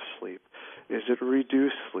excessive sleep? Is it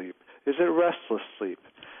reduced sleep? Is it restless sleep?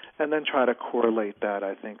 And then try to correlate that,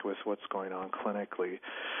 I think, with what's going on clinically.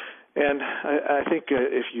 And I think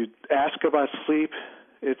if you ask about sleep,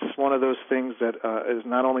 it's one of those things that is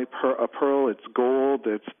not only a pearl, it's gold,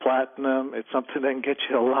 it's platinum, it's something that can get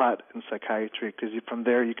you a lot in psychiatry, because from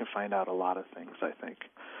there you can find out a lot of things, I think.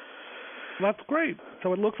 That's great.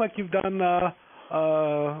 So it looks like you've done,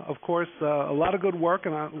 of course, a lot of good work,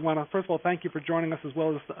 and I want to, first of all, thank you for joining us, as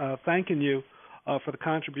well as thanking you for the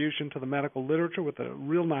contribution to the medical literature with a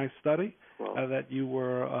real nice study that you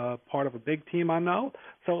were part of a big team on now.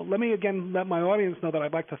 So let me again let my audience know that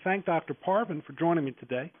I'd like to thank Dr. Parvin for joining me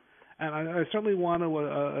today. And I certainly want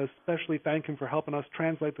to especially thank him for helping us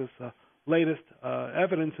translate this latest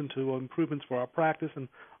evidence into improvements for our practice. And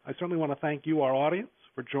I certainly want to thank you, our audience,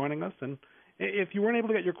 for joining us. And if you weren't able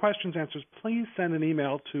to get your questions answered, please send an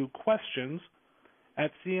email to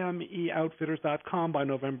questions@cmeoutfitters.com by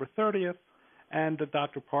November 30th. And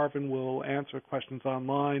Dr. Parvin will answer questions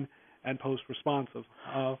online and post responsive.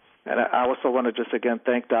 And I also want to just again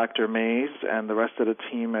thank Dr. Mays and the rest of the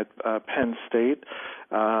team at Penn State.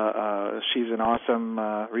 She's an awesome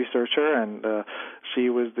researcher, and she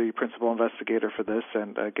was the principal investigator for this.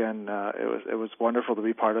 And again, it was wonderful to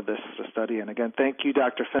be part of this study. And again, thank you,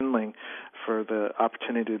 Dr. Findling, for the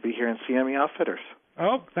opportunity to be here in CME Outfitters.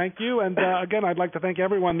 Oh, thank you. And again, I'd like to thank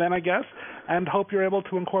everyone then, I guess, and hope you're able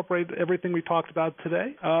to incorporate everything we talked about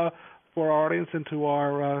today for our audience into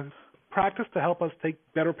our practice to help us take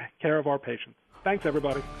better care of our patients. Thanks,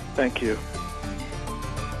 everybody. Thank you.